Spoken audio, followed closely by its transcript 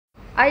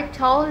I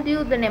told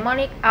you the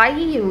mnemonic I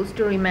used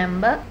to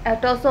remember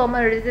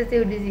autosomal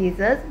recessive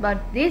diseases, but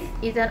this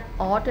is an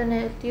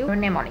alternative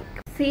mnemonic.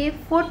 C.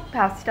 Food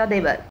Pasta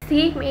Dewal.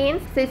 C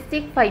means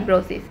cystic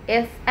fibrosis.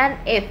 S and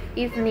F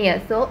is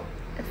near, so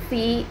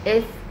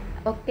CS.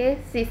 Okay,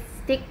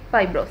 cystic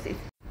fibrosis.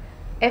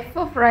 F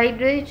for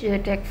Friedreich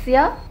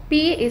ataxia.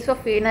 P is for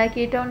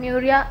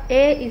phenylketonuria.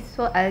 A is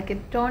for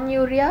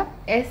alketonuria.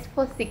 S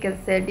for sickle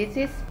cell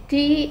disease.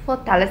 T for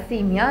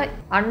thalassemia.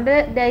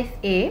 Under there is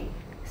A.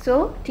 So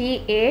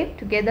TA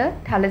together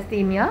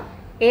thalassemia.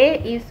 A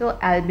is for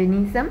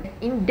albinism.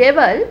 In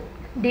Dewal,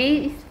 D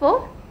is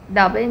for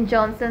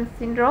Duane-Johnson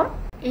syndrome.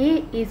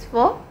 E is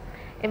for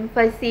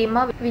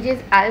emphysema, which is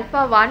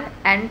alpha-1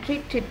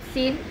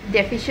 antitrypsin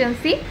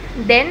deficiency.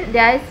 Then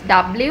there is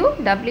W.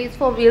 W is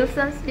for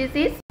Wilson's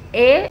disease.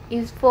 A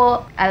is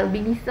for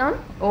albinism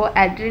or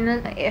adrenal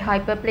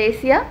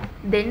hyperplasia.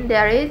 Then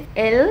there is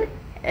L.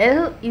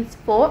 L is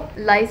for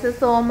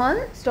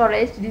lysosomal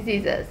storage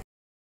diseases.